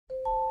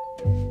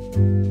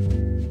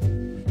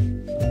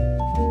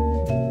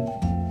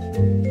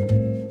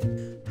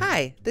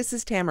This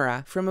is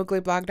Tamara from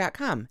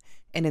mooglyblog.com,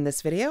 and in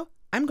this video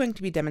I'm going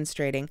to be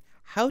demonstrating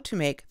how to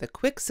make the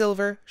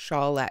Quicksilver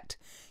Shawlette.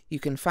 You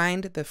can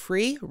find the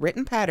free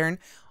written pattern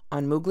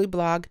on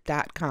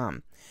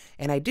mooglyblog.com,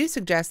 and I do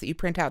suggest that you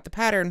print out the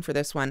pattern for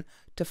this one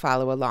to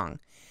follow along.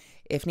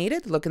 If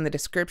needed, look in the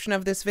description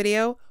of this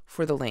video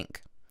for the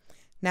link.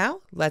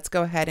 Now let's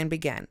go ahead and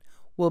begin.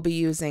 We'll be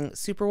using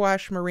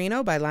Superwash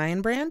Merino by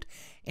Lion Brand,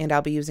 and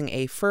I'll be using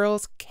a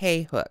Furls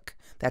K hook.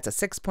 That's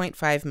a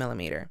 6.5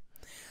 millimeter.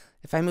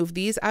 If I move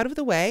these out of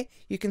the way,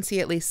 you can see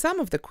at least some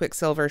of the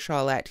Quicksilver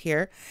Shawlette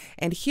here,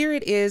 and here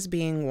it is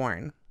being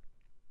worn.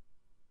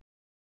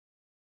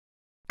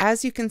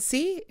 As you can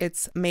see,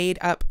 it's made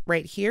up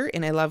right here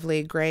in a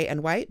lovely gray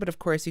and white, but of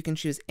course you can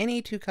choose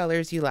any two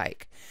colors you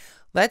like.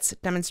 Let's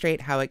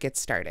demonstrate how it gets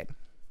started.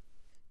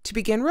 To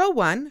begin row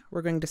 1,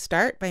 we're going to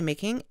start by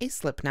making a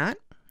slip knot,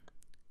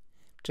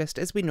 just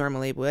as we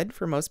normally would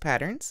for most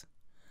patterns,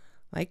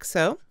 like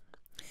so.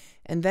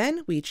 And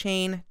then we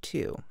chain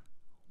 2,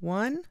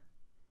 1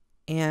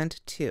 and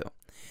 2.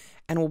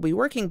 And we'll be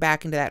working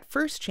back into that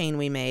first chain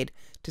we made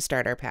to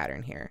start our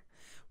pattern here.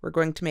 We're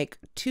going to make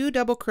 2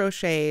 double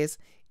crochets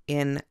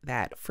in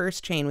that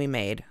first chain we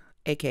made,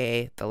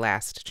 aka the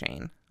last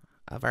chain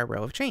of our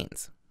row of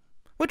chains,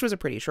 which was a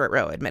pretty short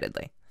row,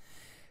 admittedly.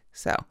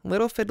 So,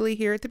 little fiddly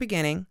here at the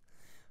beginning.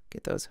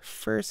 Get those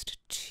first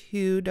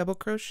 2 double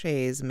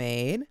crochets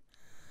made,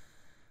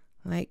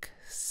 like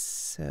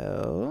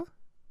so.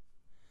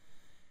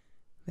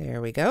 There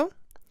we go.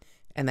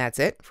 And that's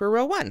it for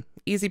row 1.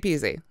 Easy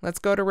peasy. Let's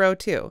go to row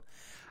 2.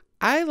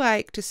 I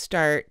like to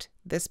start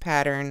this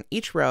pattern,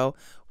 each row,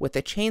 with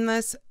a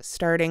chainless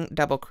starting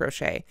double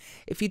crochet.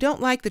 If you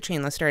don't like the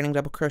chainless starting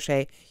double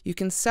crochet, you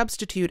can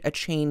substitute a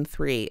chain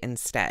 3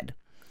 instead.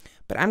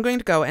 But I'm going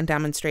to go and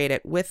demonstrate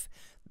it with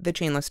the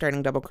chainless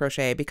starting double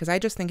crochet because I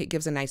just think it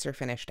gives a nicer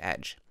finished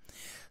edge.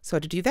 So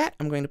to do that,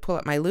 I'm going to pull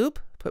up my loop,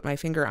 put my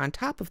finger on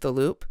top of the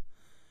loop,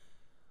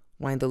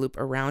 wind the loop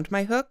around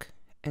my hook,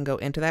 and go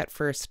into that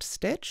first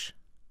stitch.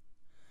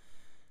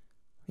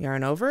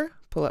 Yarn over,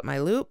 pull up my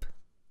loop,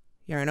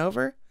 yarn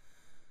over,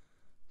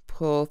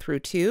 pull through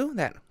 2.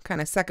 That kind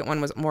of second one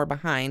was more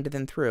behind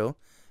than through,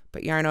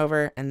 but yarn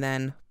over and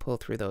then pull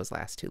through those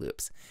last 2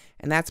 loops.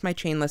 And that's my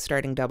chainless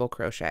starting double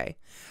crochet.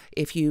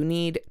 If you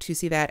need to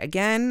see that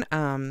again,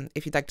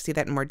 if you'd like to see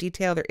that in more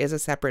detail, there is a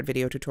separate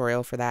video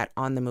tutorial for that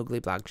on the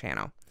Moogly blog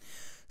channel.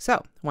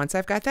 So once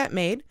I've got that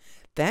made,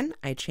 then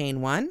I chain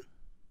 1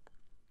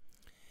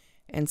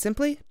 and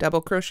simply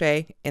double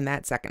crochet in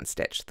that second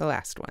stitch, the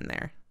last one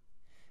there.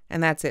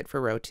 And that's it for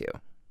row 2.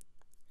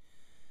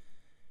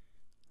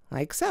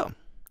 Like so.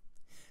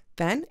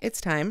 Then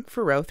it's time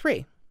for row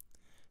 3.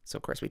 So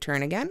of course we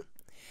turn again.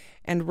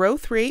 And row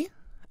 3,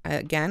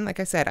 again,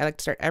 like I said, I like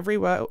to start every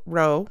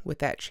row with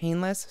that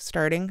chainless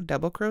starting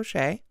double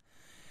crochet.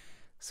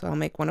 So I'll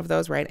make one of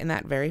those right in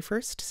that very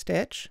first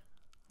stitch,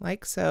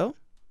 like so.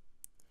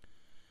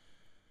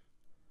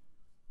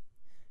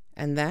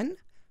 And then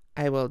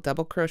I will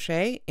double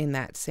crochet in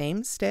that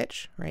same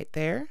stitch right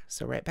there.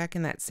 So right back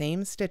in that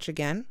same stitch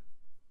again,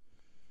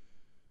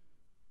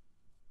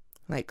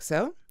 like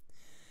so.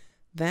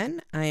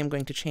 Then I am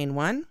going to chain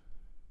 1,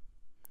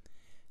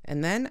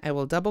 and then I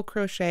will double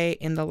crochet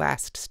in the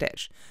last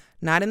stitch,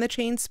 not in the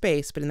chain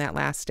space, but in that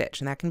last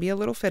stitch, and that can be a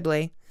little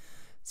fiddly.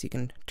 So you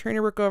can turn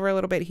your work over a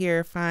little bit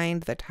here,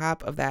 find the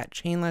top of that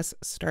chainless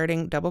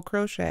starting double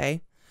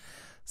crochet.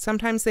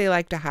 Sometimes they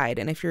like to hide,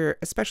 and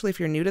especially if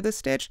you're new to the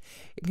stitch,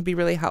 it can be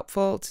really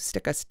helpful to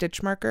stick a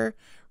stitch marker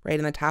right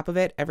in the top of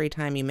it every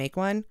time you make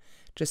one,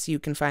 just so you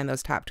can find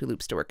those top 2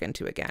 loops to work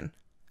into again,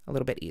 a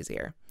little bit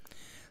easier.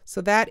 So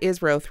that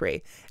is row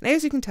 3. And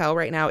as you can tell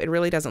right now, it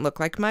really doesn't look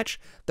like much.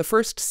 The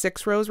first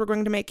 6 rows we're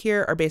going to make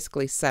here are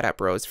basically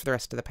setup rows for the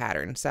rest of the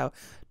pattern. So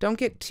don't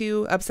get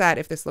too upset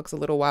if this looks a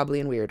little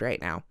wobbly and weird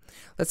right now.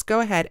 Let's go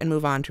ahead and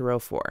move on to row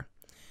 4.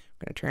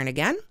 We're going to turn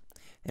again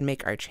and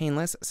make our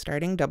chainless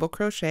starting double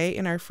crochet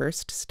in our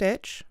first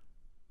stitch.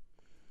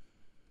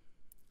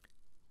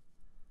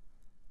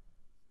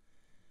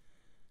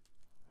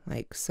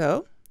 Like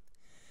so.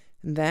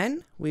 And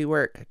then we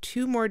work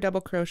 2 more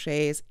double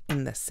crochets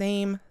in the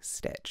same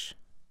stitch.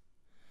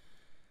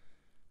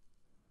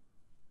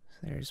 So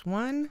there's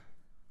 1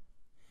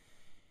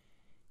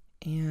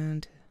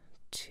 and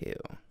 2.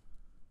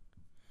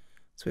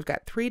 So we've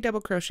got 3 double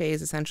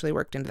crochets essentially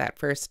worked into that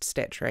first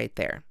stitch right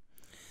there,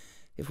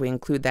 if we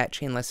include that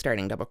chainless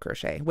starting double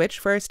crochet, which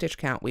for a stitch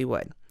count we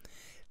would.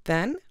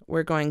 Then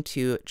we're going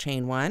to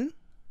chain 1,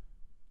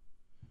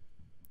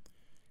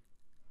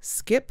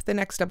 skip the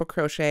next double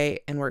crochet,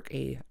 and work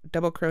a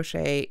double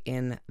crochet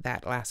in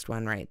that last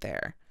one right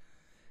there.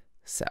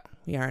 So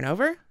yarn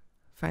over,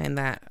 find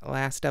that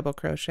last double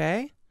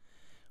crochet,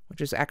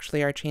 which is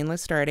actually our chainless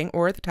starting,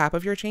 or at the top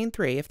of your chain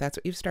 3 if that's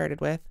what you've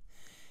started with,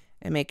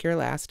 and make your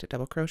last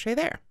double crochet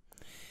there.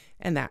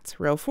 And that's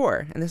row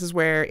 4. And this is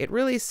where it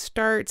really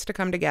starts to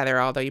come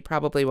together, although you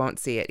probably won't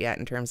see it yet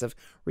in terms of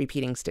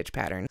repeating stitch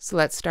patterns. So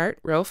let's start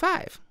row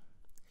 5.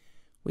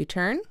 We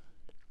turn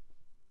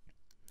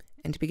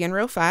And to begin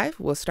row 5,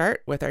 we'll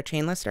start with our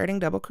chainless starting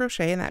double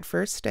crochet in that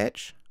first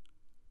stitch,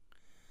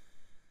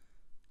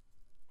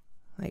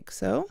 like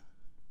so.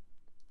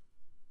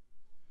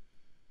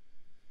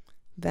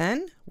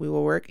 Then we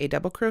will work a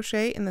double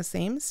crochet in the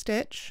same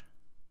stitch.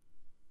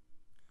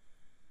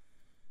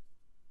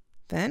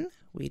 Then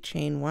we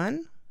chain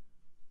 1,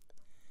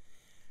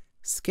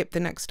 skip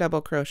the next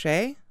double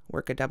crochet,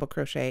 work a double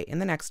crochet in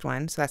the next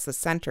one. So that's the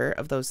center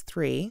of those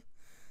 3,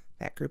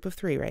 that group of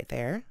 3 right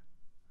there,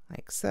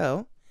 like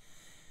so.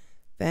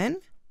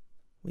 Then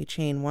we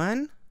chain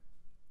 1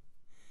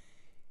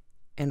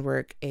 and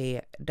work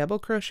a double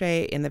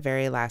crochet in the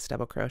very last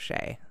double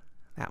crochet,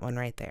 that one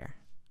right there.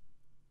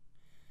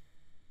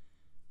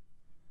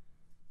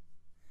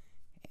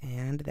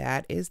 And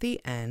that is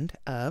the end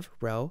of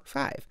row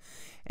 5.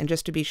 And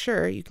just to be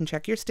sure, you can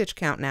check your stitch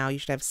count now. You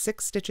should have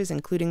 6 stitches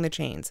including the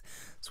chains.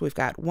 So we've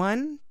got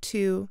 1,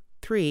 2,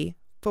 3,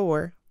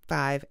 4,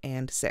 5,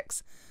 and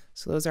 6.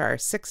 So those are our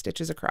 6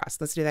 stitches across.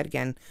 Let's do that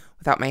again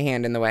without my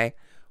hand in the way.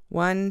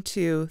 1,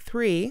 2,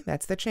 3,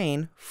 that's the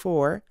chain,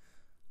 4,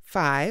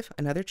 5,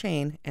 another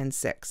chain, and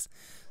 6.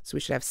 So we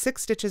should have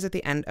 6 stitches at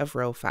the end of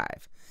row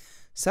 5.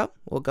 So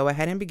we'll go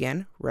ahead and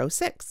begin row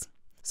 6.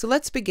 So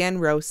let's begin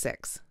row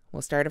 6.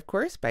 We'll start, of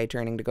course, by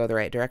turning to go the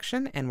right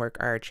direction and work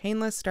our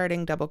chainless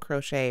starting double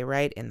crochet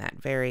right in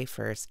that very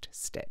first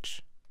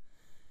stitch,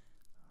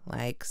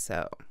 like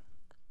so.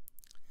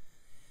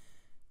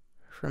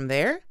 From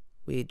there,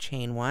 we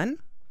chain 1,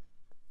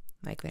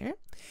 like there,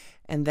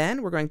 and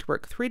then we're going to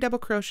work 3 double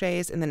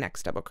crochets in the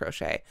next double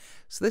crochet.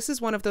 So this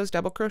is one of those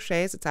double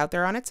crochets. It's out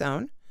there on its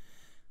own.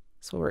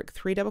 So we'll work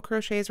 3 double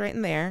crochets right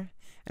in there,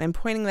 and I'm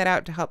pointing that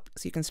out to help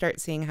so you can start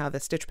seeing how the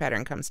stitch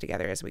pattern comes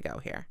together as we go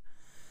here.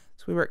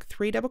 So we work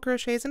 3 double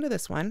crochets into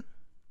this one.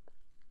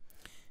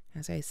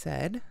 As I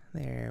said,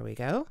 there we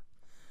go.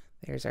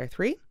 There's our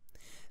 3.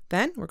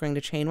 Then we're going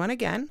to chain 1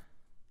 again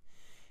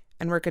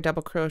and work a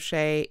double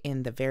crochet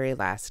in the very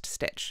last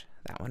stitch,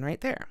 that one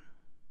right there.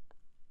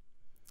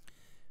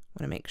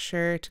 Want to make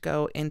sure to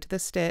go into the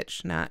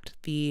stitch, not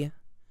the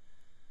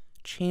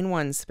chain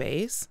 1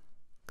 space,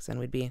 because then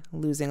we'd be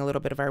losing a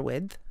little bit of our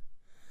width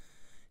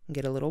and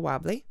get a little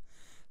wobbly.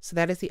 So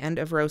that is the end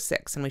of row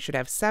 6, and we should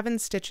have 7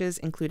 stitches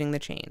including the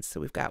chains. So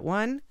we've got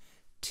 1,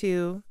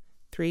 2,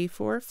 3,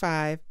 4,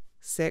 5,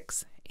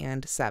 6,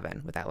 and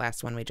 7 with that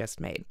last one we just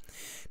made.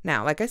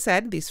 Now, like I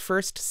said, these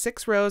first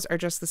 6 rows are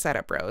just the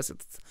setup rows.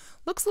 It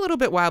looks a little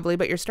bit wobbly,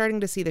 but you're starting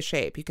to see the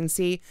shape. You can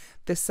see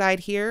this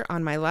side here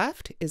on my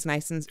left is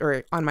nice and,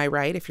 or on my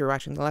right if you're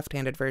watching the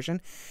left-handed version,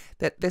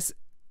 that this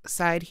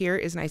side here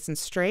is nice and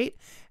straight,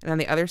 and on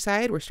the other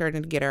side we're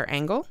starting to get our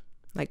angle,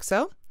 like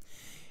so.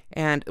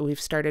 And we've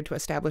started to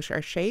establish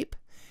our shape,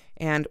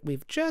 and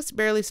we've just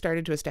barely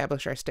started to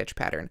establish our stitch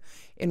pattern.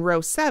 In row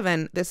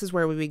 7, this is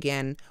where we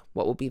begin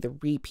what will be the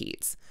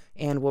repeats,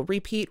 and we'll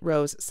repeat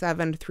rows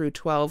 7 through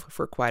 12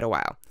 for quite a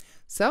while.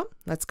 So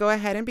let's go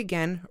ahead and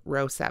begin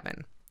row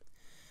 7.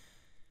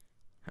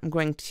 I'm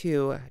going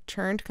to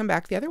turn to come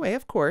back the other way,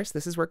 of course.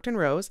 This is worked in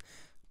rows.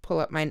 Pull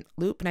up my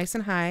loop nice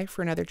and high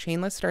for another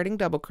chainless starting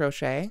double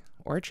crochet,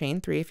 or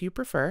chain 3 if you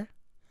prefer.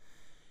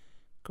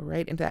 Go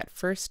right into that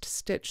first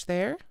stitch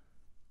there,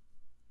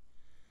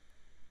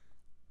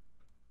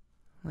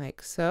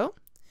 like so,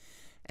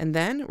 and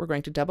then we're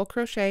going to double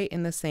crochet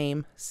in the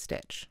same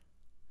stitch.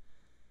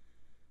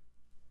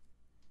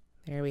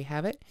 There we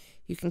have it.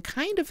 You can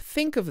kind of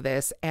think of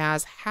this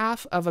as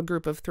half of a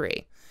group of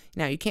 3.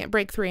 Now you can't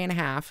break 3 in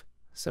half,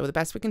 so the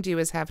best we can do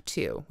is have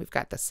 2. We've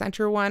got the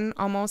center one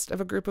almost of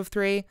a group of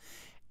 3,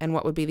 and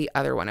what would be the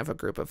other one of a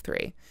group of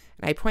 3.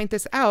 And I point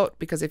this out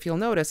because if you'll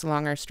notice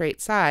along our straight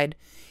side,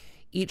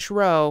 each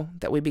row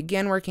that we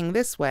begin working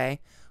this way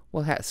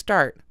will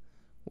start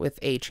with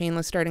a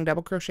chainless starting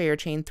double crochet or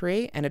chain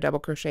 3 and a double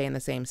crochet in the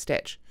same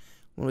stitch.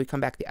 When we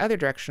come back the other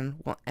direction,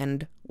 we'll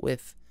end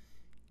with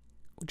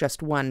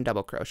just 1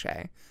 double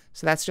crochet.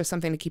 So that's just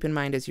something to keep in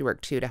mind as you work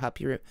too, to help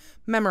you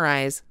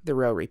memorize the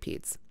row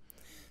repeats.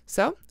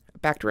 So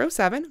back to row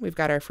 7, we've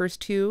got our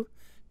first 2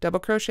 double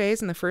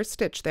crochets in the first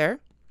stitch there.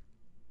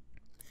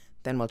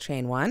 Then we'll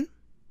chain 1.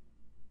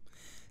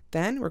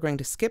 Then we're going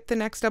to skip the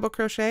next double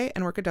crochet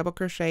and work a double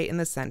crochet in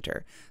the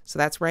center. So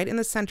that's right in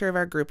the center of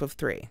our group of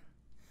 3.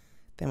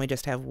 Then we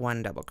just have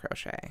 1 double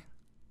crochet,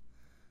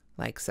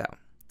 like so.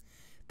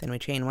 Then we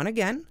chain 1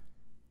 again,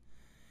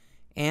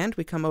 and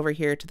we come over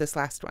here to this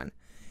last one,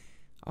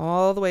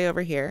 all the way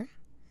over here,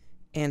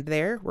 and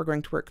there we're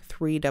going to work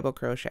 3 double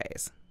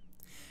crochets.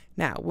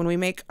 Now, when we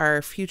make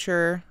our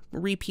future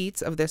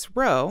repeats of this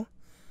row,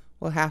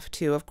 we'll have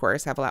to, of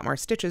course, have a lot more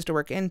stitches to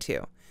work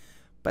into.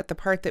 But the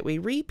part that we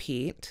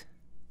repeat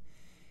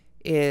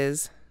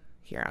is,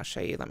 here, I'll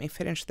show you. Let me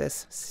finish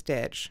this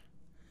stitch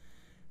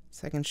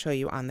so I can show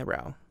you on the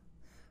row.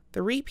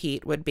 The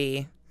repeat would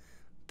be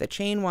the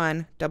chain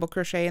 1, double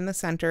crochet in the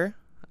center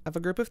of a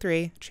group of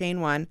 3,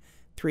 chain 1,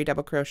 3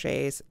 double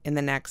crochets in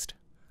the next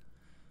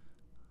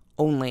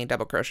only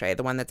double crochet,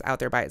 the one that's out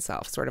there by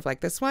itself, sort of like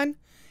this one.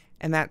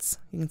 And that's,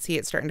 you can see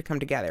it's starting to come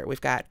together.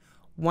 We've got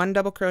 1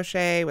 double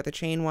crochet with a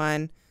chain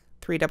 1,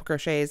 3 double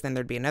crochets, then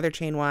there'd be another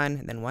chain 1,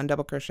 and then 1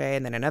 double crochet,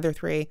 and then another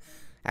 3,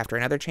 after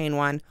another chain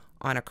 1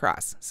 on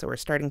across. So we're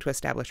starting to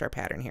establish our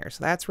pattern here.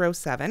 So that's row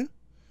 7.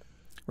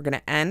 We're going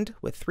to end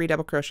with 3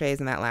 double crochets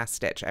in that last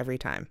stitch every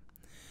time.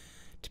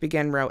 To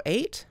begin row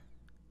 8,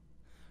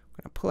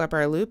 we're going to pull up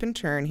our loop and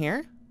turn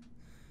here,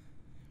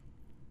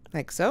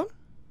 like so.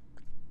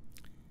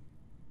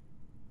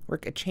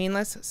 Work a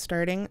chainless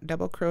starting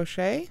double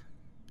crochet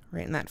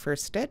right in that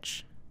first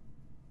stitch.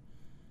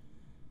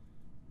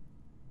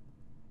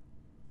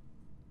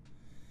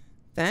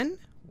 Then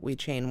we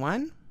chain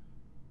 1.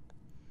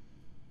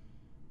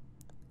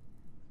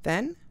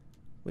 Then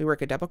we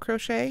work a double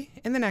crochet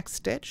in the next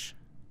stitch.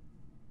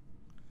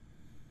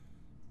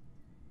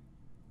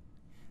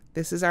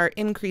 This is our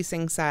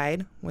increasing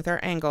side with our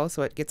angle,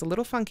 so it gets a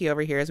little funky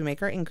over here as we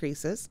make our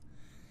increases.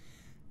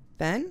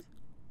 Then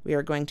we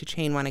are going to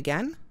chain 1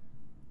 again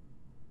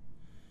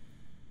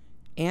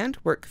and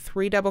work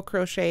 3 double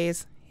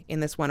crochets in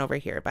this one over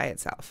here by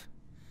itself.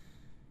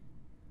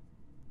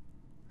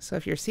 So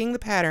if you're seeing the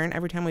pattern,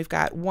 every time we've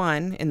got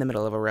 1 in the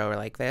middle of a row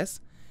like this,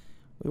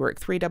 we work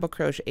 3 double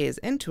crochets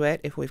into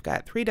it. If we've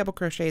got 3 double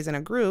crochets in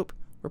a group,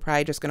 we're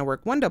probably just going to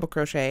work 1 double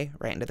crochet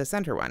right into the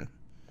center one.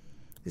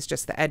 It's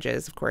just the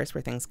edges, of course,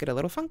 where things get a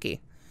little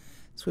funky.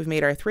 So we've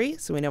made our 3,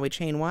 so we know we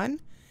chain 1.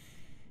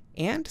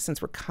 And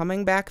since we're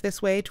coming back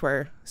this way to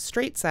our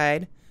straight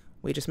side,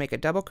 we just make a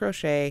double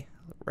crochet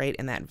right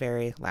in that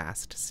very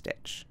last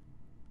stitch.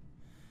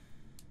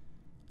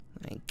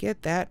 Let me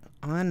get that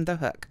on the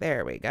hook.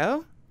 There we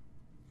go.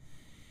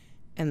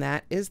 And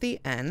that is the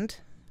end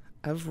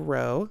of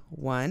row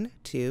 1,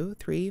 2,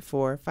 3,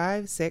 4,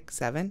 5, 6,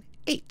 7,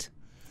 8.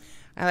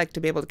 I like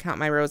to be able to count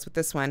my rows with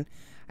this one.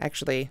 I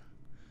actually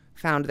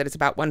found that it's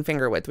about 1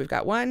 finger width. We've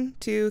got 1,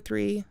 2,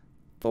 3,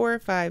 4,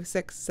 5,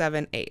 6,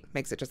 7, 8.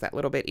 Makes it just that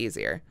little bit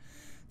easier.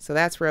 So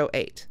that's row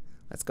 8.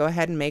 Let's go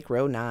ahead and make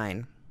row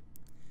 9.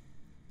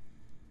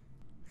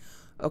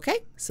 Okay,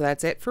 so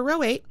that's it for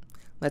row 8.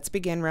 Let's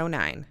begin row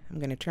 9. I'm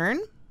going to turn,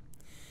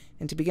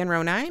 and to begin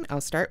row 9,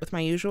 I'll start with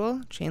my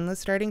usual chainless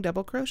starting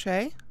double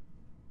crochet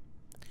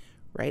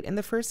right in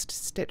the first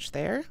stitch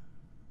there,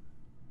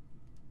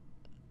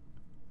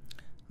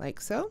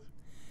 like so.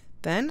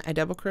 Then I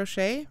double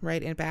crochet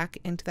right in back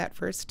into that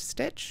first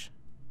stitch.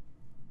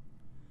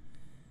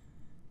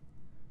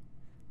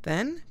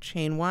 Then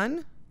chain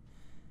 1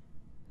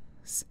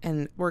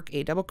 and work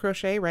a double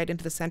crochet right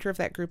into the center of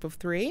that group of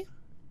 3.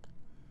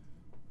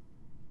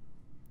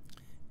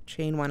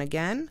 Chain 1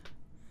 again,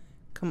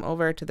 come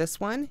over to this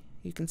one.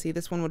 You can see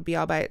this one would be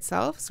all by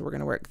itself, so we're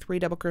going to work 3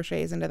 double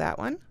crochets into that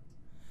one.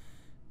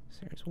 So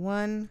there's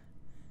 1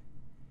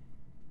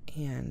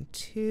 and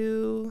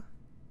 2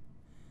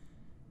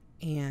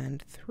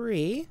 and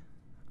 3,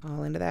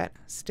 all into that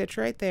stitch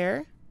right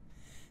there.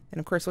 Then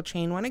of course we'll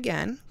chain 1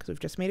 again because we've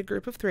just made a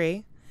group of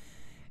 3,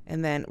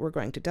 and then we're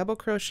going to double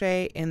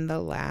crochet in the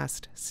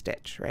last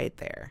stitch right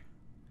there.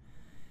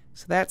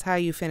 So that's how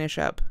you finish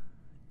up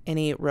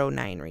any row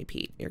 9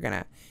 repeat. You're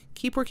gonna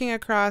keep working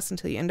across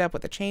until you end up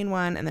with a chain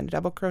 1 and then a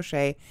double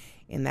crochet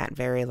in that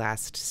very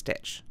last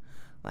stitch,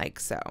 like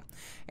so.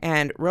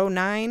 And row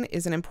 9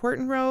 is an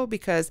important row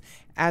because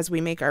as we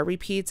make our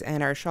repeats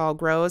and our shawl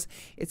grows,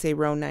 it's a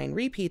row 9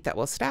 repeat that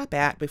we'll stop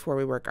at before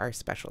we work our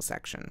special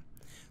section.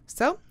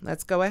 So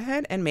let's go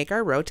ahead and make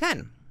our row 10.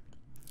 I'm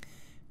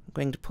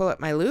going to pull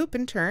up my loop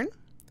and turn.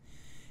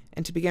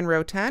 And to begin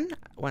row 10,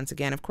 once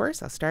again, of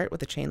course, I'll start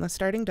with a chainless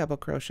starting double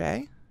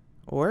crochet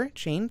or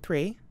chain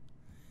 3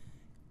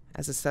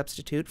 as a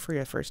substitute for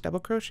your first double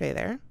crochet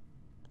there,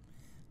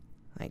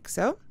 like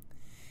so.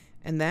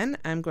 And then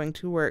I'm going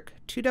to work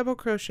 2 double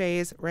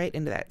crochets right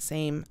into that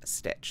same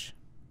stitch.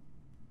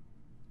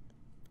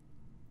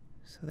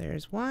 So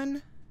there's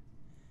 1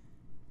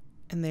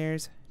 and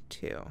there's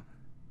 2.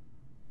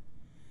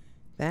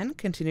 Then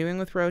continuing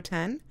with row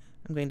 10,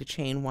 I'm going to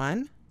chain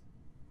 1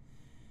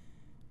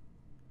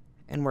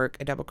 and work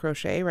a double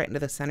crochet right into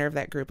the center of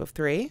that group of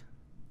 3.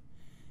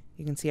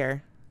 You can see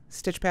our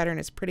stitch pattern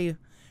is pretty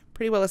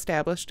well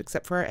established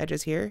except for our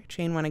edges here.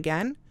 Chain 1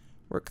 again,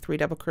 work 3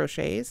 double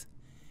crochets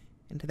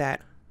into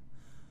that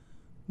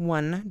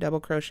 1 double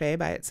crochet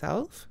by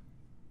itself,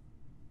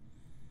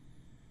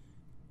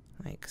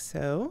 like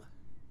so.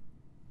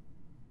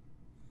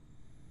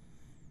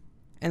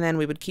 And then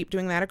we would keep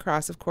doing that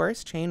across, of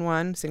course. Chain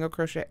 1, single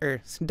crochet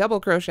or double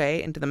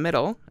crochet into the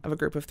middle of a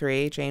group of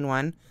 3, chain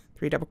 1,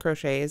 3 double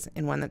crochets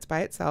in one that's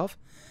by itself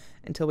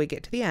until we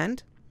get to the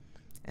end.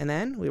 And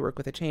then we work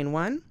with a chain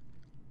 1,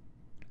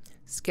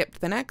 skip to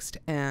the next,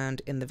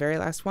 and in the very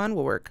last one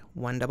we'll work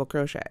 1 double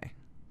crochet,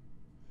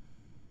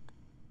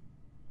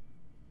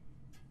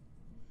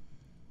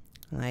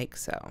 like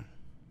so.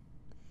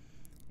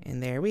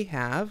 And there we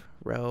have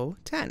row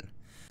 10.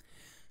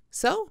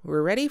 So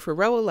we're ready for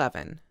row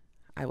 11.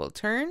 I will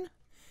turn,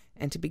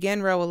 and to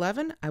begin row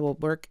 11 I will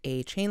work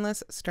a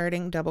chainless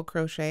starting double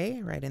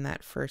crochet right in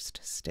that first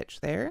stitch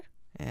there,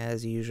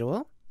 as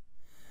usual.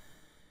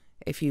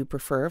 If you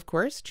prefer, of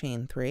course,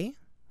 chain 3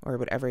 or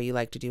whatever you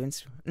like to do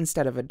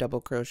instead of a double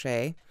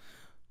crochet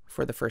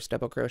for the first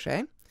double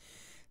crochet.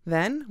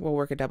 Then we'll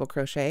work a double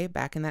crochet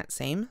back in that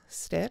same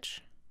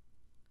stitch,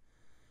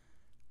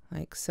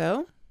 like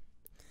so.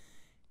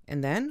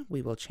 And then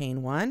we will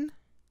chain 1.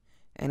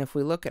 And if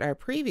we look at our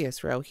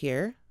previous row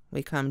here,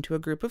 we come to a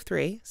group of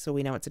 3, so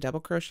we know it's a double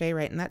crochet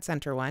right in that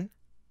center one,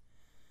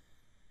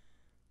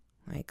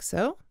 like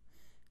so.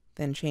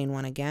 Then chain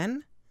 1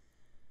 again.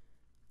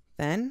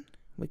 Then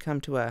we come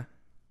to a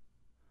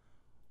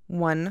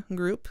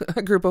group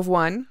of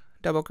 1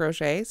 double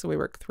crochet, so we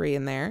work 3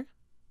 in there.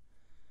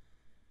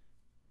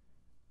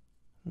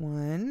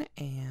 1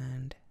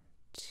 and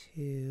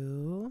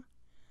 2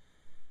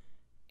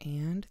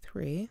 and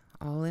 3,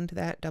 all into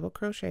that double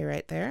crochet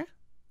right there.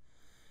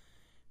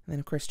 And then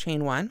of course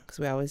chain 1, because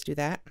we always do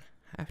that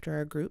after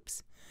our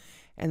groups.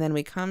 And then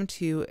we come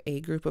to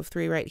a group of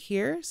 3 right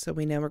here, so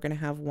we know we're going to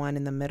have 1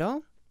 in the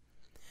middle.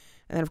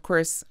 And then of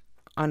course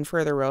on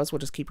further rows we'll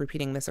just keep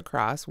repeating this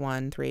across,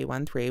 1 3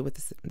 1 3 with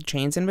the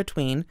chains in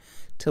between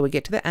till we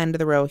get to the end of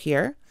the row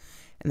here.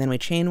 And then we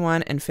chain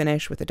 1 and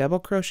finish with a double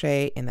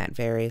crochet in that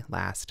very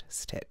last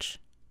stitch,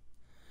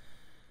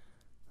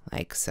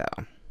 like so.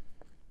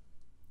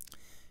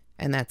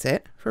 And that's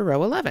it for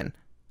row 11.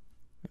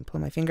 And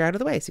pull my finger out of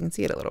the way so you can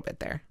see it a little bit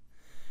there.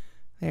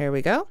 There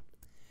we go.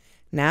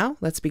 Now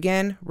let's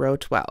begin row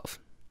 12.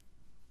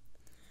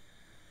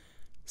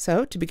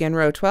 So to begin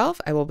row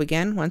 12, I will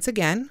begin once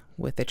again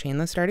with the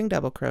chainless starting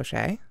double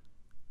crochet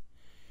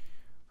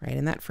right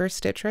in that first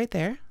stitch right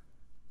there,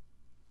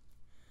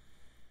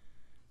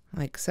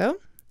 like so.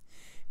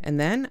 And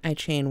then I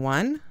chain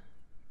 1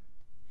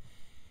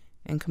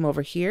 and come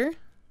over here.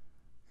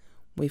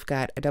 We've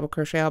got a double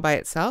crochet all by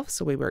itself,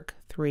 so we work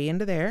 3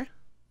 into there.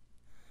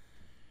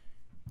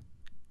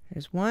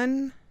 There's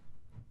 1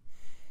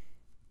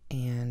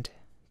 and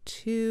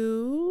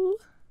 2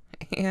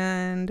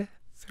 and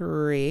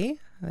 3.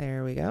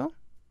 There we go.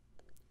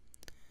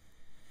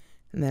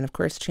 And then of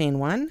course chain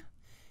 1,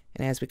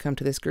 and as we come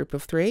to this group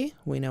of 3,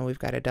 we know we've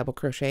got a double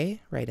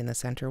crochet right in the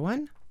center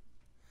one,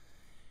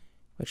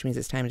 which means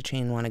it's time to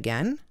chain 1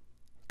 again.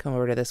 Come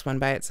over to this one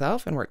by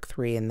itself and work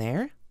 3 in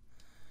there.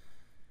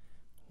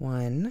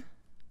 1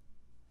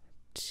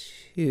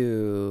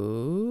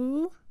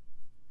 2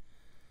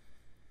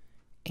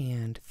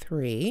 and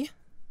 3,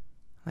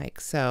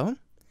 like so.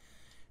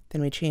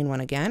 Then we chain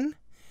 1 again,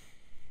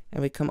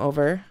 and we come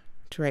over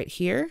to right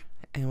here,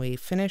 and we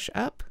finish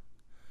up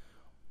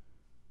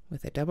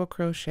with a double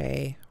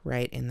crochet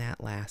right in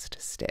that last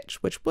stitch,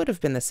 which would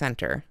have been the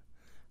center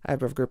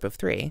of a group of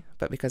 3,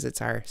 but because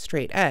it's our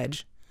straight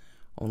edge,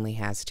 only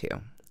has 2.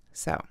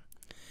 So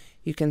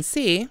you can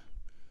see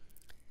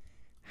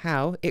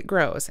how it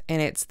grows,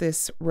 and it's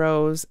this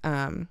rows,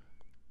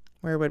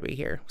 where would we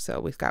here? So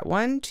we've got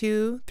 1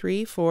 2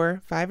 3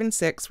 4 5 and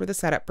 6 were the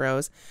setup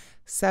rows.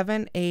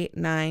 7 8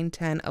 9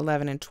 10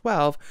 11 and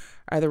 12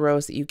 are the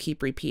rows that you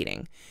keep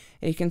repeating.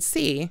 And you can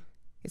see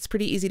it's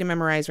pretty easy to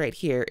memorize right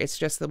here. It's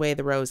just the way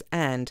the rows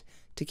end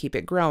to keep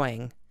it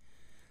growing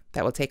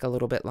that will take a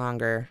little bit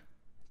longer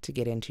to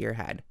get into your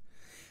head.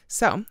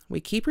 So we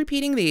keep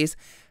repeating these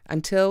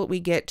until we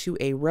get to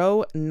a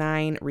row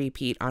 9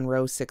 repeat on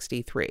row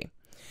 63.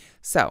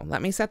 So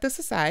let me set this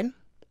aside.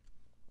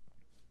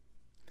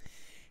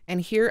 And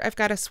here I've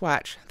got a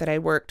swatch that I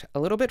worked a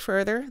little bit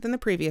further than the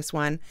previous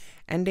one,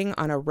 ending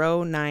on a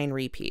row 9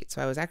 repeat.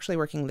 So I was actually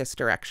working this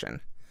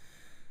direction.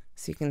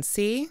 So you can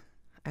see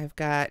I've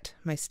got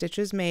my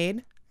stitches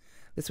made.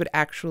 This would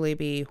actually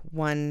be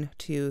 1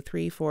 2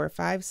 3 4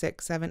 5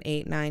 6 7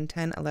 8 9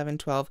 10 11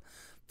 12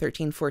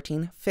 13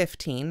 14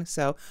 15.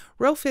 So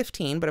row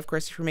 15, but of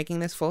course if you're making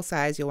this full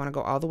size, you'll want to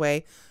go all the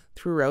way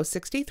through row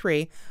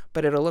 63,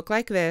 but it'll look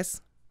like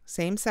this,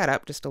 same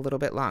setup, just a little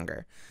bit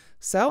longer.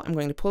 So I'm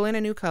going to pull in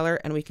a new color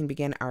and we can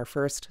begin our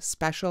first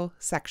special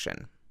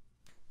section.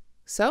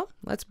 So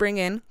let's bring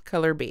in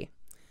color B.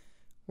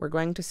 We're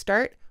going to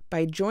start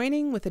by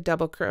joining with a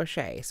double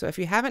crochet. So if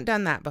you haven't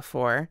done that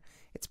before,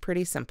 it's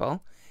pretty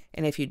simple.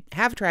 And if you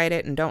have tried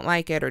it and don't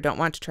like it or don't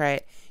want to try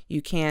it,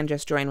 you can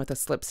just join with a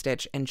slip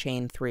stitch and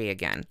chain 3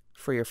 again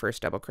for your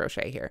first double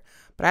crochet here.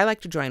 But I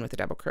like to join with a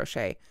double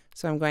crochet.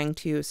 So I'm going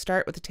to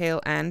start with the tail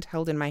end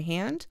held in my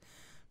hand,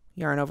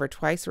 yarn over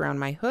twice around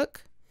my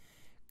hook,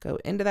 go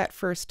into that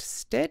first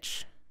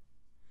stitch,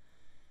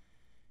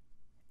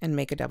 and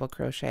make a double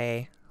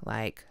crochet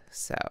like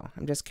so.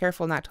 I'm just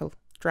careful not to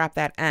drop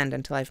that end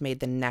until I've made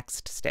the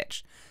next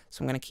stitch.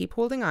 So I'm going to keep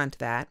holding on to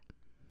that.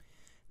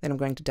 Then I'm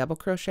going to double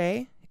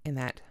crochet in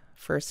that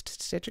first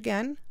stitch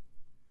again,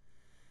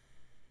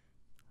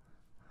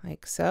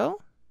 like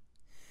so.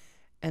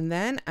 And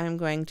then I'm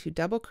going to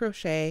double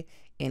crochet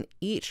in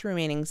each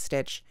remaining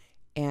stitch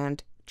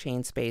and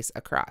chain space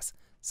across.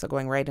 So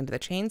going right into the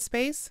chain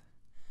space,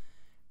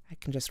 I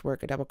can just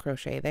work a double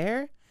crochet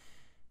there,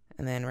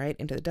 and then right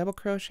into the double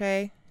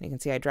crochet. You can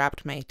see I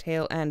dropped my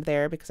tail end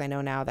there because I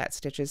know now that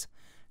stitch is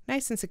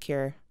nice and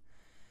secure.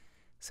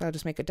 So I'll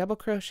just make a double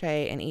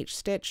crochet in each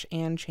stitch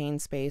and chain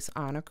space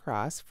on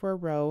across for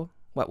row,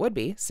 what would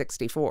be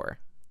 64.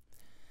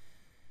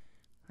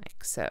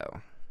 Like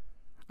so,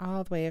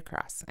 all the way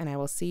across. And I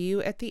will see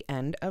you at the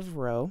end of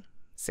row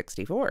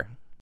 64.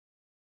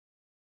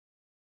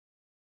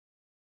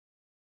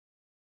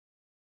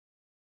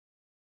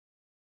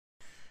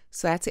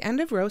 So that's the end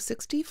of row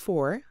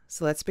 64.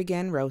 So let's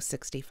begin row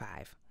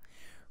 65.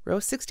 Row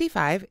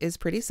 65 is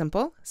pretty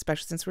simple,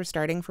 especially since we're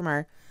starting from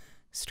our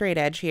straight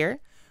edge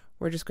here.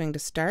 We're just going to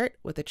start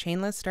with a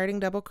chainless starting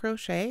double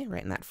crochet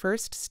right in that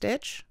first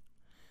stitch,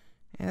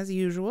 as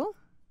usual.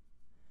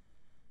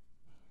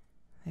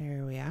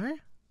 There we are.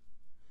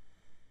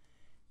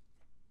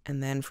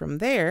 And then from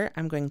there,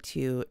 I'm going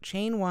to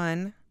chain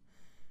one,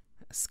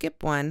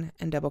 skip one,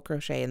 and double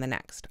crochet in the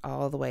next,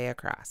 all the way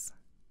across.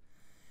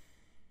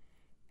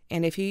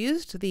 And if you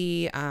used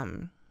the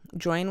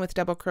join with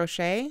double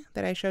crochet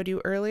that I showed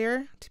you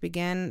earlier to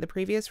begin the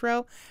previous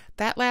row,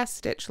 that last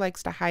stitch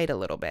likes to hide a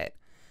little bit.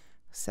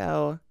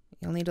 So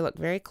you'll need to look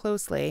very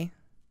closely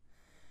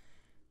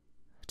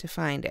to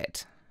find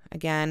it.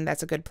 Again,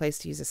 that's a good place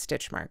to use a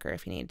stitch marker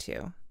if you need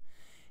to.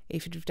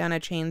 If you've done a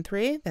chain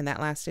 3, then that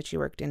last stitch you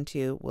worked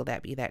into, will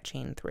that be that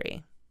chain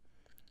 3?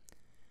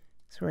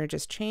 So we're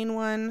just chain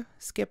one,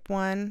 skip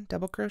one,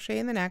 double crochet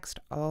in the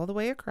next, all the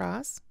way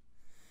across.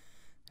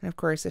 And of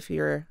course, if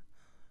you're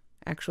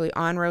actually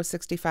on row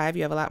 65,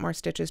 you have a lot more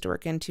stitches to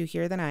work into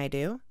here than I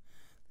do.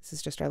 This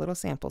is just our little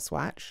sample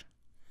swatch.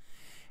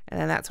 And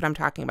then that's what I'm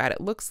talking about.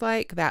 It looks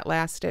like that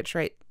last stitch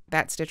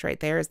that stitch right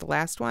there is the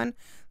last one.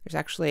 There's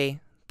actually,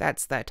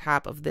 that's the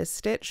top of this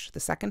stitch, the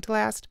second to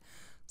last.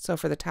 So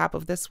for the top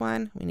of this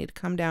one, we need to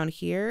come down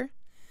here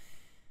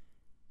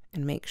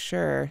and make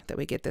sure that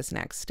we get this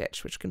next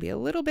stitch, which can be a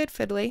little bit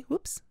fiddly.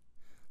 Whoops.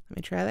 Let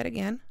me try that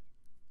again.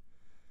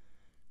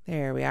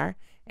 There we are.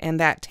 And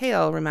that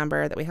tail,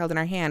 remember, that we held in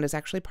our hand is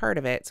actually part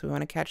of it, so we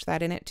want to catch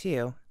that in it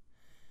too.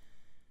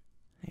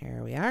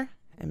 There we are.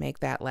 And make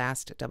that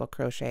last double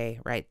crochet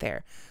right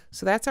there.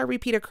 So that's our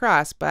repeat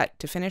across, but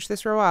to finish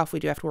this row off, we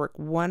do have to work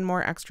one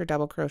more extra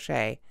double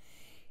crochet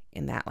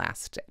in that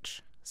last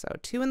stitch. So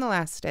 2 in the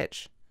last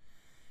stitch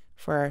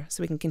so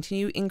we can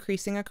continue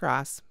increasing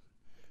across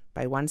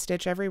by 1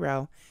 stitch every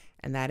row,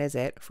 and that is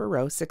it for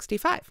row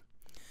 65.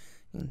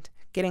 And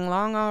getting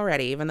long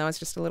already, even though it's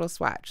just a little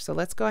swatch. So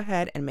let's go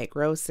ahead and make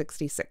row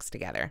 66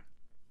 together.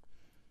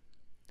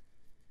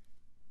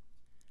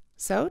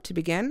 So to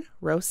begin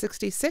row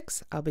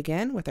 66, I'll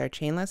begin with our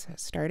chainless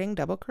starting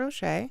double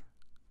crochet,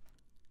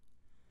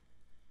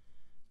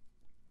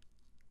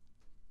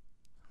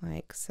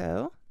 like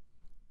so.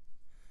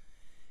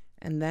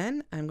 And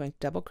then I'm going to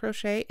double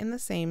crochet in the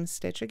same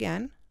stitch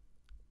again,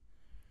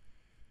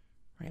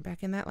 right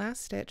back in that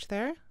last stitch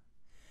there.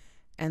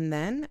 And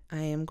then I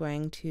am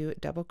going to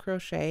double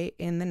crochet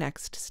in the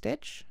next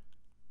stitch,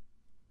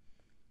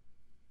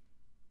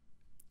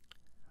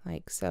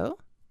 like so.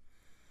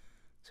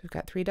 So we've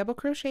got 3 double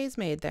crochets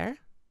made there.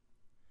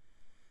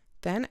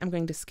 Then I'm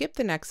going to skip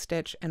the next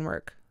stitch and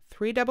work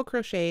 3 double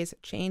crochets,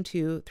 chain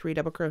 2, 3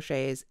 double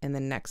crochets in the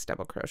next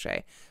double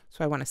crochet.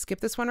 So I want to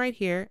skip this one right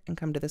here and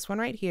come to this one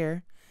right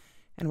here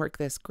and work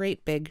this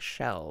great big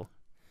shell.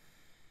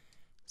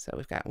 So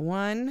we've got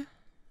 1,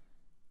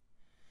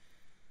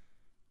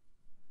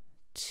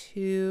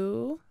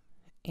 2,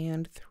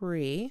 and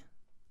 3,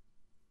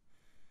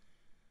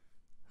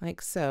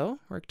 like so,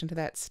 worked into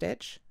that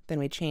stitch. Then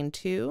we chain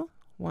 2,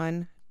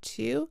 1,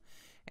 2,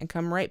 and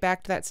come right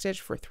back to that stitch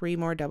for 3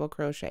 more double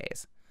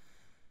crochets.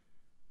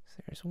 So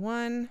there's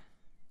 1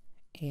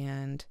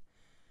 and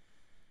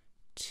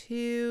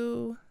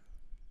 2.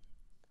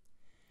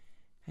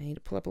 I need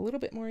to pull up a little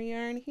bit more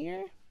yarn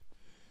here.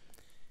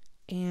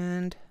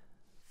 And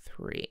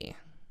 3.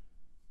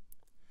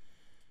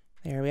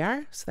 There we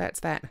are. So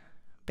that's that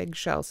big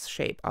shell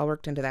shape all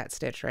worked into that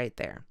stitch right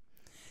there.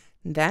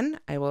 Then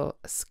I will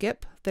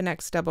skip the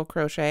next double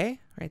crochet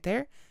right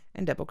there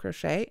and double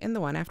crochet in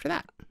the one after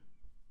that,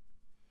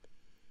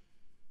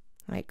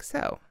 like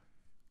so.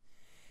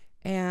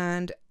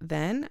 And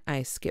then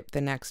I skip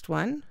the next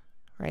one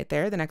right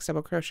there, the next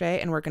double crochet,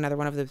 and work another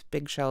one of those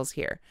big shells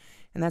here.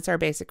 And that's our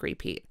basic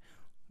repeat.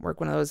 Work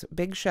one of those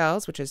big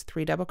shells, which is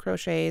 3 double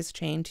crochets,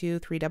 chain 2,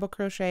 3 double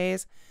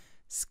crochets,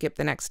 skip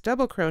the next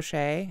double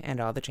crochet and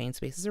all the chain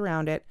spaces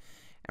around it,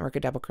 and work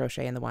a double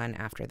crochet in the one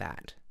after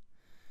that.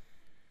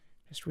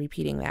 Just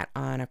repeating that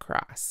on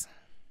across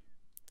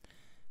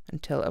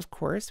until, of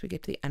course, we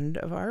get to the end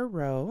of our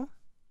row,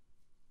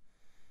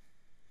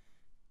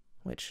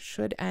 which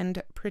should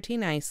end pretty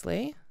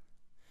nicely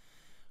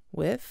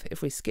with,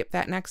 if we skip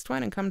that next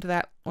one and come to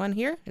that one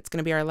here, it's going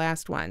to be our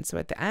last one. So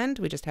at the end,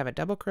 we just have a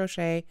double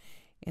crochet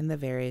in the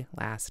very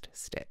last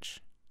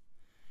stitch.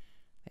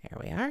 There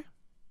we are.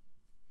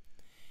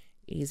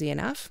 Easy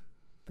enough,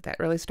 but that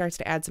really starts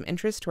to add some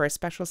interest to our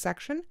special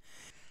section.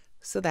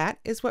 So that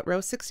is what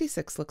row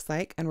 66 looks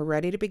like, and we're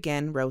ready to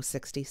begin row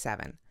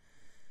 67.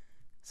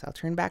 So I'll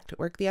turn back to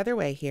work the other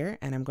way here,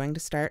 and I'm going to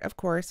start, of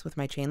course, with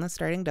my chainless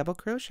starting double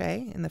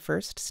crochet in the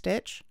first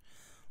stitch,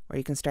 or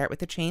you can start with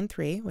the chain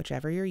 3,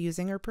 whichever you're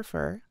using or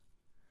prefer,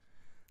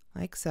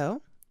 like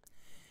so.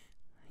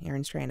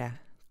 Yarn's trying to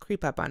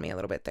creep up on me a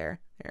little bit there.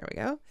 There we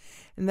go.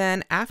 And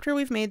then after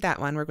we've made that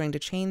one, we're going to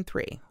chain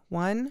 3.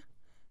 1,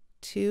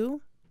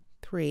 2,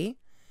 3,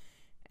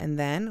 and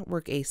then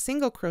work a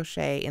single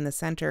crochet in the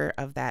center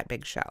of that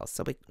big shell.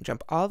 So we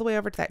jump all the way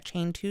over to that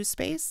chain 2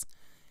 space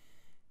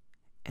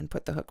and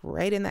put the hook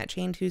right in that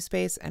chain 2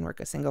 space and work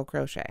a single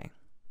crochet,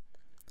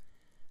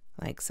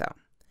 like so.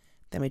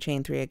 Then we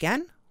chain 3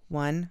 again,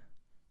 1,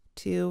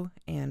 2,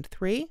 and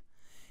 3,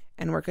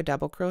 and work a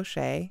double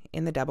crochet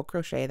in the double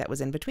crochet that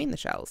was in between the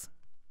shells.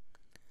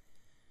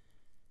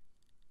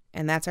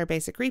 And that's our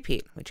basic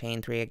repeat. We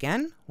chain 3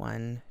 again,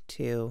 1,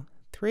 2,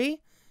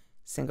 3,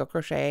 single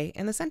crochet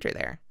in the center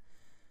there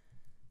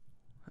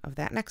of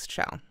that next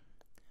shell.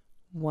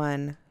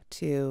 1,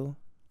 2,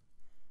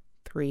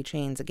 3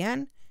 chains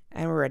again,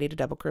 and we're ready to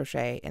double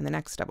crochet in the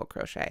next double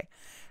crochet.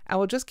 I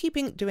will just keep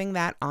doing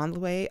that on the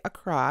way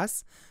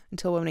across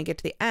until when we get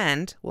to the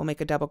end, we'll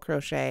make a double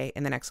crochet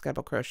in the next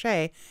double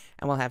crochet,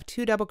 and we'll have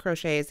 2 double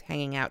crochets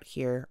hanging out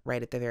here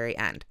right at the very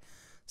end.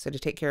 So to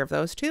take care of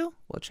those 2,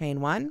 we'll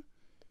chain 1,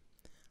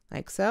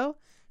 like so,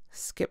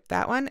 skip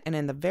that one, and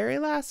in the very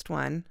last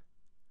one,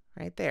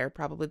 right there,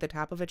 probably the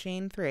top of a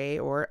chain 3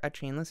 or a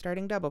chainless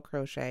starting double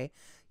crochet,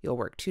 you'll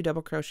work 2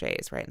 double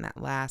crochets right in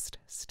that last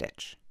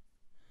stitch.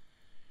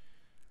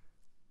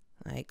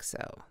 Like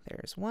so.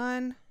 There's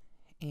 1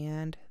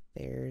 and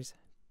there's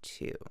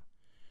 2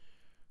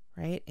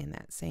 right in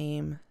that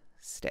same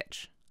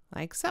stitch,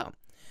 like so.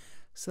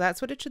 So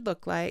that's what it should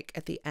look like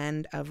at the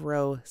end of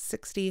row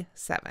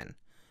 67.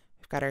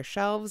 We've got our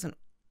shelves and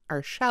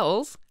our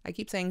shells, I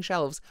keep saying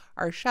shelves,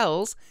 our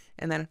shells,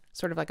 and then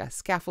sort of like a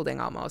scaffolding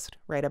almost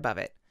right above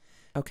it.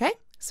 Okay,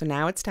 so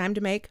now it's time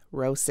to make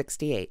row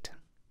 68.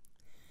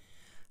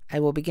 I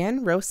will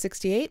begin row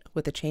 68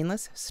 with a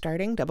chainless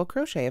starting double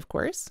crochet, of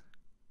course.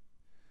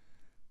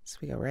 So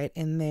we go right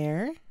in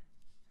there,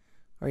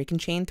 or you can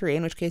chain 3,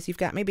 in which case you've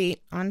got me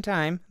beat on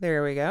time.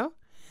 There we go.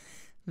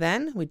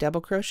 Then we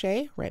double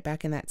crochet right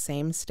back in that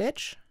same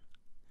stitch.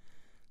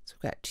 So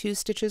we've got 2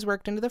 stitches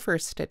worked into the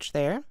first stitch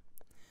there.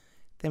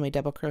 Then we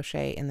double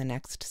crochet in the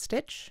next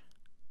stitch,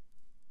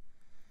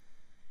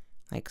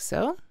 like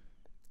so.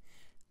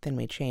 Then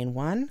we chain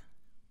 1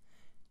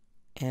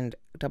 and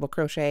double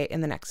crochet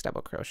in the next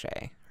double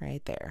crochet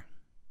right there.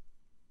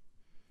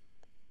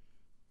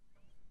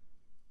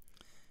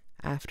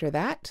 After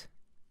that,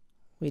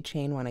 we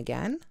chain 1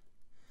 again,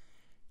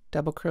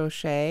 double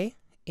crochet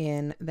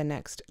in the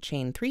next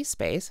chain 3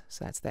 space,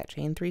 so that's that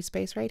chain 3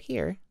 space right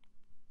here.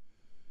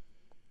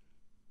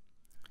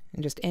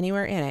 And just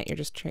anywhere in it, you're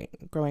just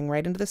going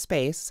right into the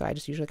space, so I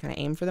just usually kind of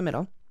aim for the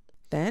middle.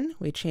 Then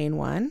we chain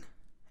 1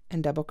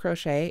 and double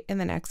crochet in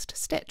the next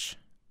stitch,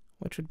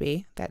 which would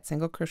be that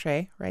single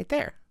crochet right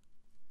there.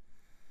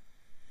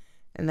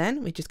 And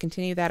then we just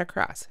continue that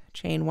across.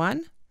 Chain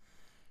 1,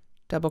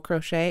 double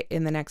crochet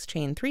in the next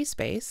chain 3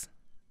 space,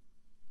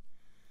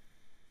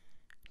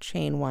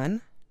 chain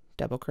 1,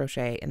 double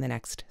crochet in the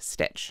next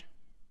stitch.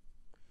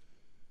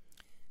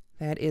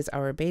 That is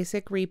our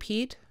basic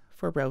repeat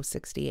for row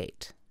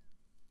 68.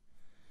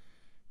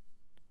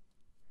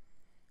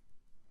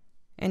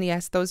 And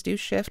yes, those do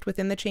shift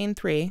within the chain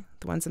 3,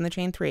 the ones in the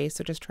chain 3,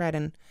 so just try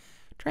and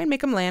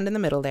make them land in the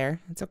middle there.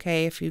 It's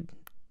okay if you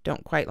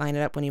don't quite line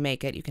it up when you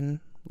make it. You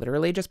can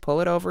literally just pull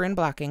it over in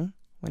blocking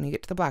when you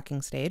get to the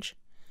blocking stage.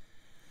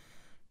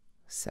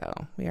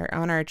 So we are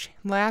on our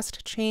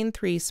last chain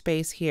 3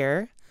 space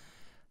here.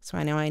 So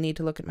I know I need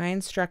to look at my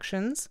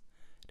instructions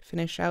to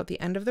finish out the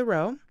end of the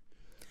row.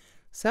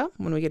 So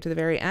when we get to the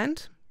very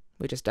end,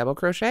 we just double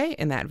crochet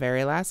in that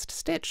very last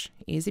stitch.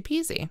 Easy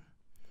peasy.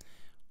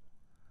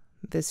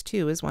 This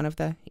too is one of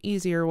the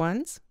easier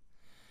ones.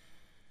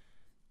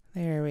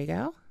 There we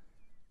go.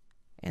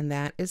 And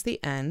that is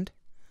the end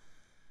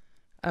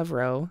of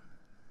row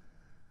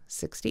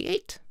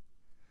 68.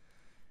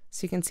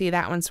 So you can see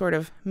that one sort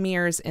of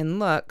mirrors in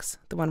looks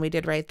the one we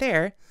did right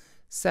there.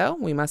 So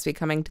we must be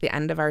coming to the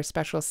end of our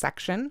special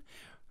section.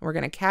 We're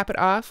going to cap it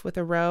off with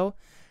a row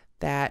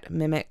that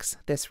mimics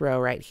this row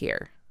right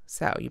here.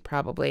 So you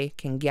probably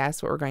can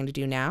guess what we're going to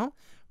do now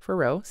for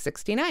row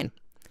 69.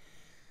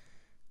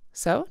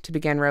 So to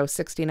begin row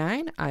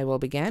 69, I will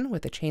begin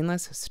with a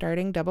chainless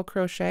starting double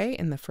crochet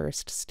in the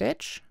first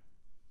stitch,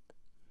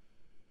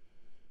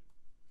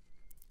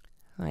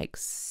 like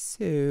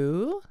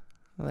so.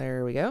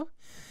 There we go.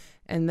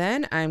 And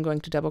then I'm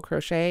going to double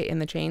crochet in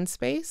the chain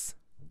space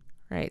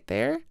right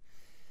there,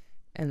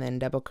 and then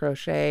double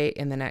crochet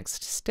in the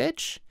next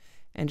stitch,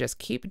 and just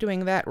keep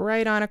doing that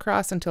right on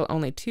across until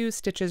only 2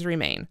 stitches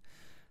remain.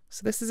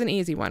 So this is an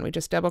easy one. We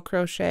just double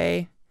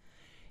crochet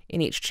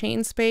in each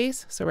chain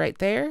space, so right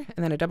there, and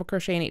then a double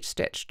crochet in each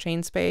stitch,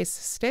 chain space,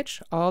 stitch,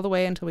 all the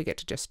way until we get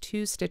to just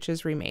 2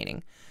 stitches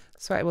remaining.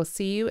 So I will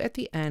see you at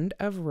the end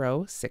of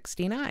row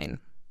 69.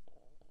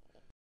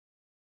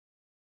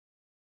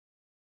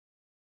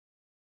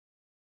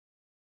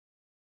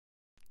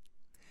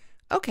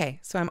 Okay,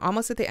 so I'm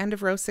almost at the end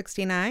of row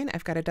 69.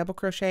 I've got a double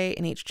crochet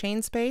in each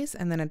chain space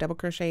and then a double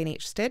crochet in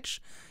each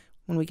stitch.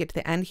 When we get to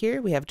the end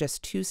here, we have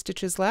just 2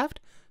 stitches left.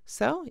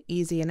 So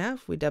easy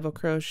enough. We double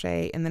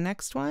crochet in the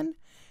next one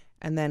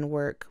and then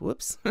work,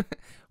 whoops,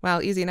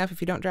 well, easy enough if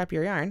you don't drop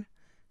your yarn.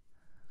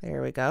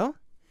 There we go.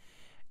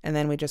 And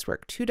then we just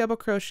work 2 double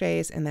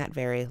crochets in that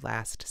very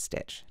last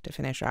stitch to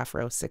finish off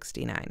row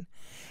 69.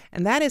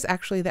 And that is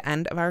actually the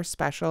end of our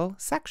special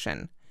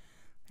section.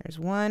 There's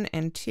 1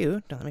 and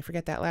 2. Don't let me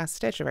forget that last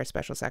stitch of our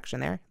special section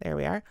there. There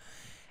we are.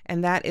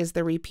 And that is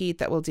the repeat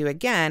that we'll do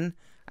again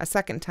a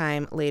second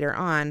time later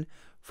on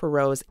for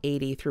rows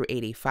 80 through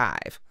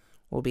 85.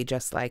 Will be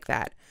just like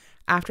that.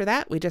 After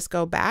that, we just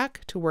go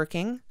back to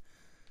working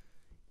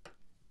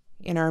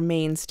in our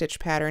main stitch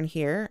pattern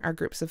here, our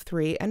groups of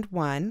 3 and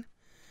 1.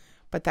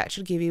 But that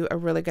should give you a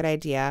really good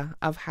idea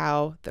of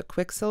how the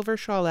Quicksilver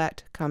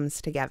Shawlette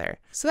comes together.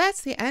 So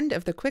that's the end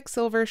of the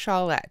Quicksilver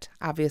Shawlette.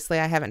 Obviously,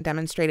 I haven't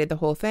demonstrated the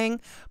whole thing,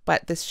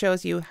 but this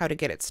shows you how to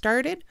get it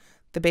started,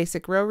 the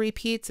basic row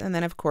repeats, and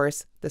then of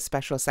course the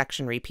special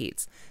section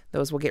repeats.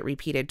 Those will get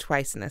repeated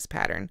twice in this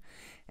pattern.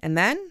 And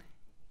then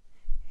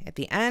at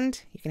the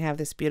end, you can have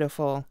this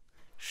beautiful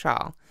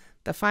shawl.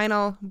 The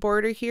final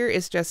border here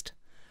is just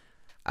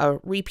a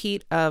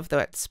repeat of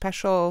the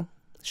special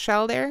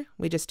shell there.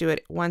 We just do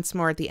it once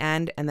more at the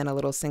end and then a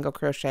little single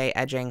crochet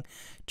edging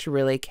to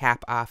really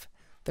cap off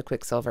the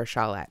Quicksilver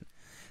Shawlette.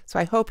 So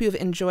I hope you've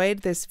enjoyed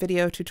this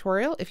video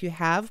tutorial. If you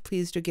have,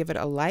 please do give it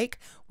a like.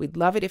 We'd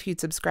love it if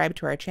you'd subscribe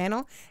to our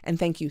channel, and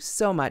thank you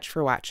so much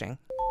for watching.